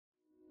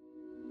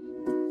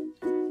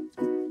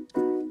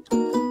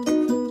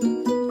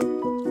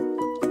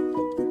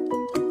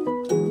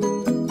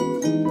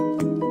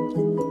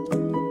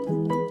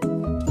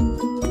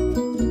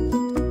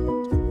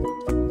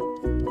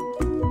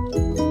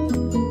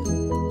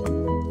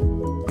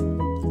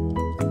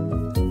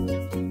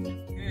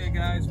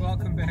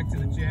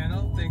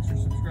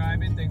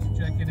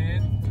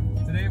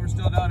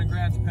still down in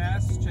Grants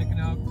Pass, checking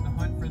out the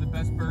hunt for the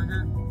best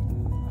burger.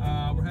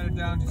 We're headed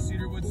down to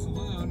Cedarwood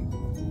Saloon,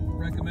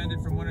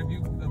 recommended from one of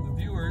the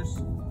viewers.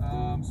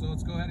 So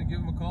let's go ahead and give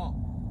them a call.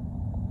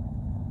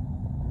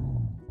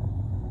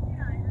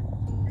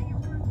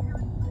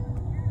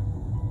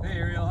 Hey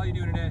Ariel, how you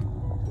doing today?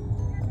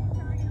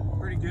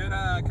 Pretty good.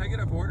 Can I get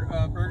a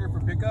burger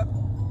for pickup?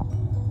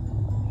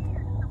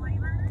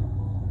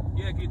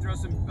 Yeah, can you throw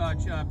some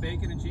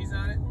bacon and cheese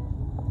on it?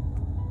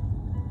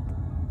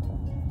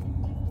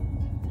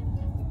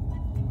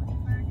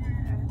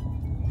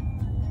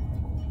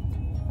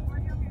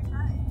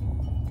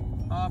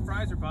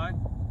 Fries are fine.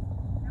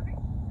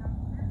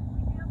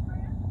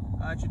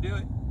 That should do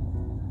it.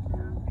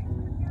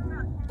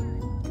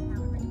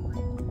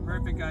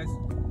 Perfect, guys.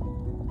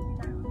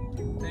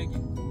 Thank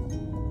you.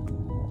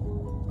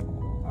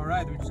 All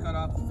right, we just got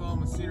off the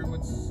phone with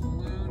Cedarwood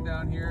Saloon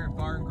down here,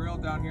 Bar and Grill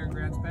down here in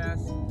Grants Pass.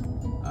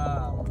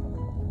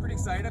 Pretty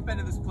excited. I've been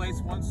to this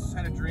place once,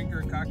 had a drink or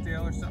a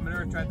cocktail or something. I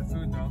never tried the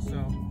food though,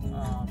 so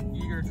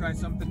eager to try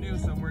something new,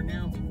 somewhere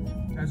new.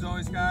 As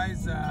always,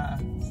 guys,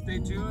 stay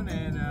tuned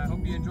and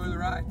hope you enjoy the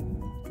ride.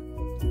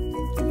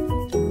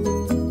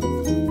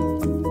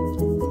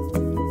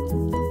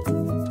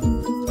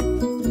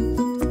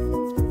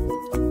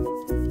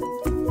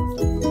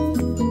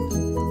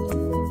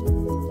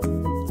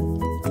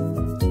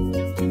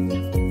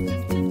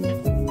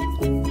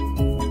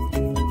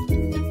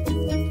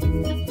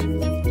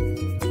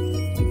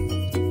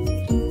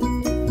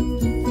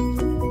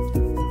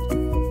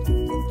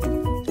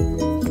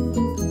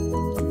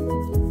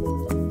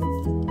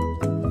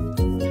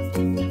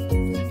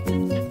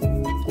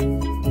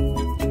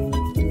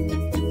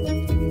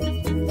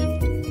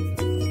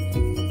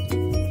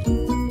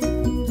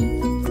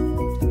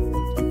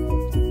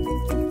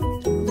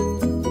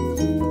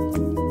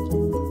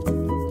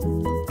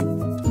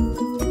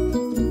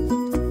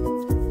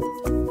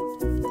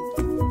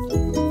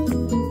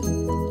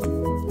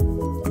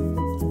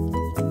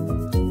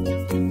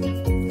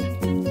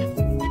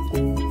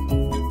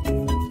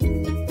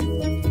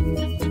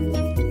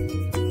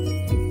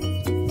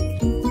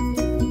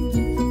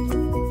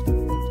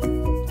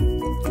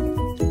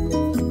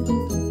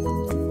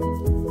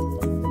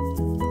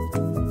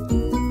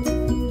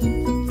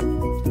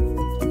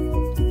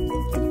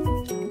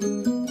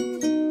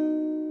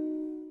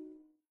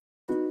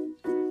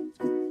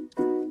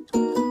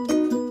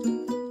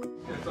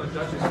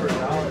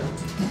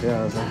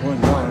 Yeah, it's like $1.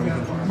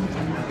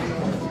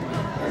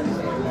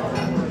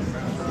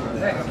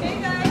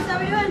 Hey guys, how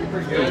we doing?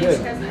 Pretty good.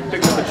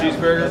 Picked up a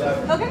cheeseburger.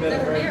 Okay.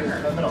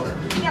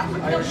 Yeah.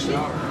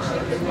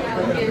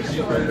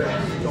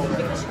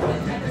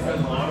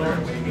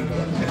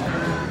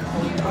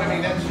 I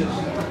mean, that's the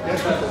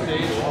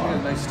stage. Got a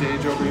nice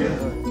stage over here.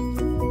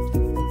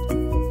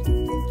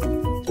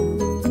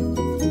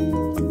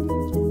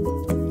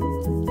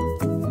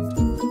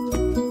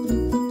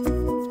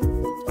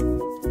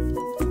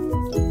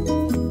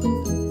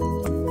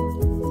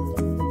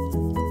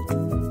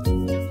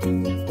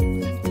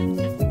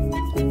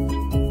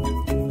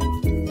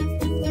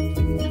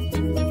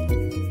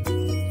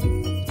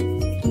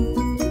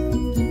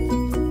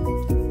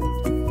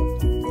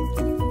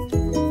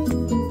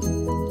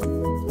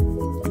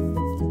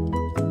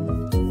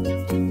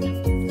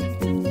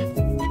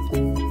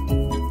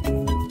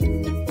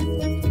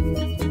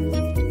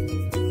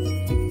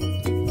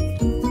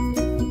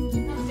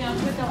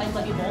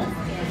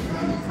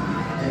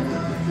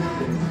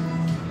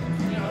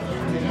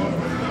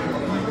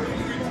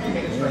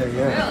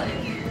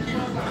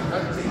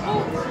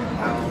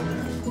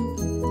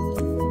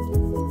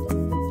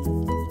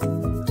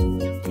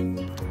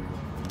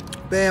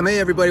 Bam, hey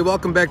everybody,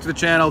 welcome back to the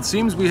channel. It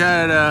seems we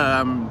had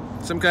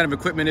some kind of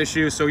equipment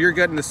issue, so you're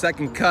getting the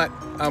second cut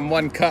on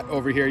one cut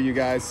over here, you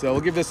guys. So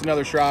we'll give this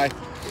another try.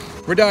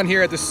 We're down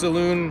here at the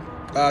saloon,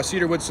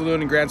 Cedarwood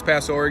Saloon in Grants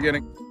Pass,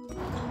 Oregon.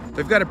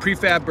 They've got a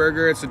prefab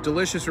burger. It's a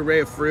delicious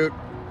array of fruit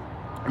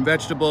and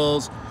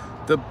vegetables.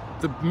 The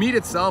meat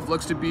itself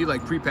looks to be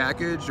like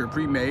prepackaged or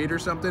pre-made or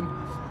something,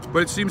 but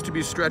it seems to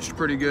be stretched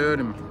pretty good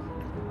and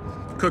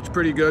cooked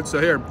pretty good.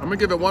 So here, I'm gonna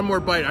give it one more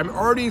bite. I'm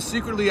already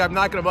secretly, I'm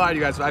not gonna lie to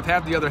you guys, I've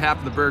had the other half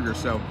of the burger,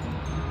 so.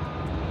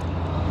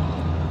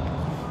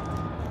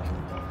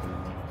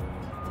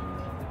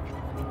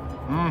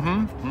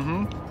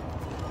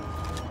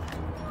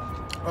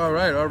 All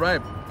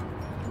right.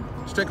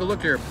 Let's take a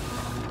look here.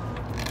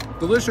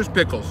 Delicious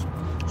pickles.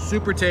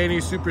 Super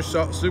tangy, super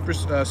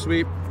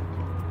sweet.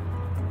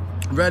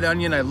 Red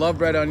onion, I love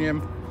red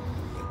onion.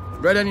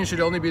 Red onion should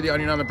only be the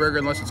onion on the burger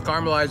unless it's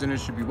caramelized, and it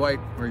should be white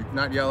or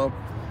not yellow.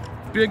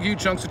 Big, huge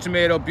chunks of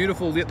tomato,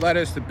 beautiful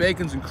lettuce. The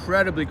bacon's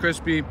incredibly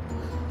crispy.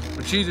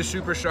 The cheese is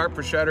super sharp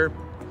for cheddar.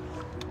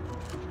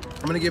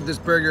 I'm gonna give this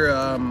burger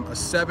a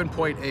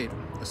 7.8.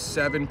 A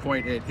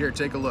 7.8. Here,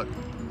 take a look.